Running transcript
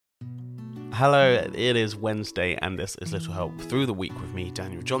Hello, it is Wednesday and this is Little Help Through the Week with me,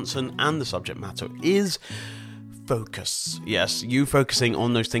 Daniel Johnson, and the subject matter is focus. Yes, you focusing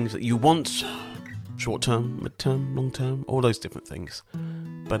on those things that you want, short term, mid term, long term, all those different things.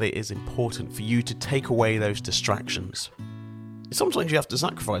 But it is important for you to take away those distractions. Sometimes you have to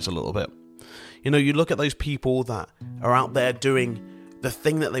sacrifice a little bit. You know, you look at those people that are out there doing the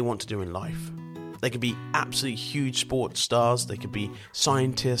thing that they want to do in life. They could be absolutely huge sports stars, they could be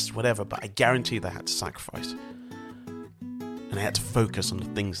scientists, whatever, but I guarantee they had to sacrifice. And they had to focus on the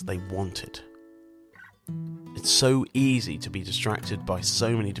things they wanted. It's so easy to be distracted by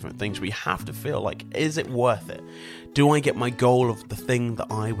so many different things. We have to feel like, is it worth it? Do I get my goal of the thing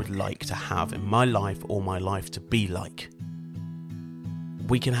that I would like to have in my life or my life to be like?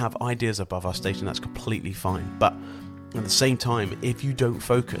 We can have ideas above our station, that's completely fine, but at the same time, if you don't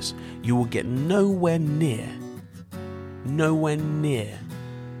focus, you will get nowhere near the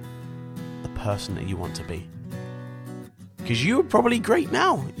person that you want to be. Because you're probably great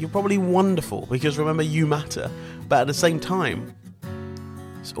now. You're probably wonderful. Because remember, you matter. But at the same time,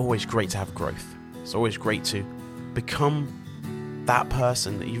 it's always great to have growth. It's always great to become that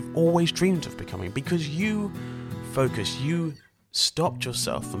person that you've always dreamed of becoming. Because you focus, you stopped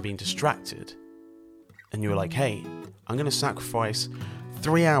yourself from being distracted. And you were like, hey, I'm going to sacrifice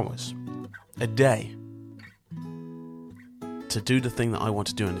 3 hours a day to do the thing that I want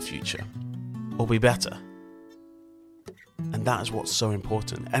to do in the future, or be better. And that is what's so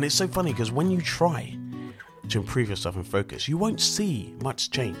important. And it's so funny because when you try to improve yourself and focus, you won't see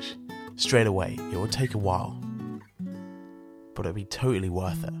much change straight away. It will take a while, but it'll be totally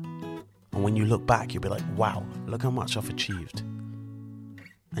worth it. And when you look back, you'll be like, wow, look how much I've achieved.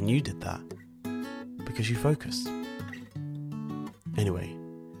 And you did that because you focused. Anyway,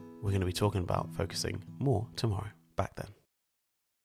 we're going to be talking about focusing more tomorrow. Back then.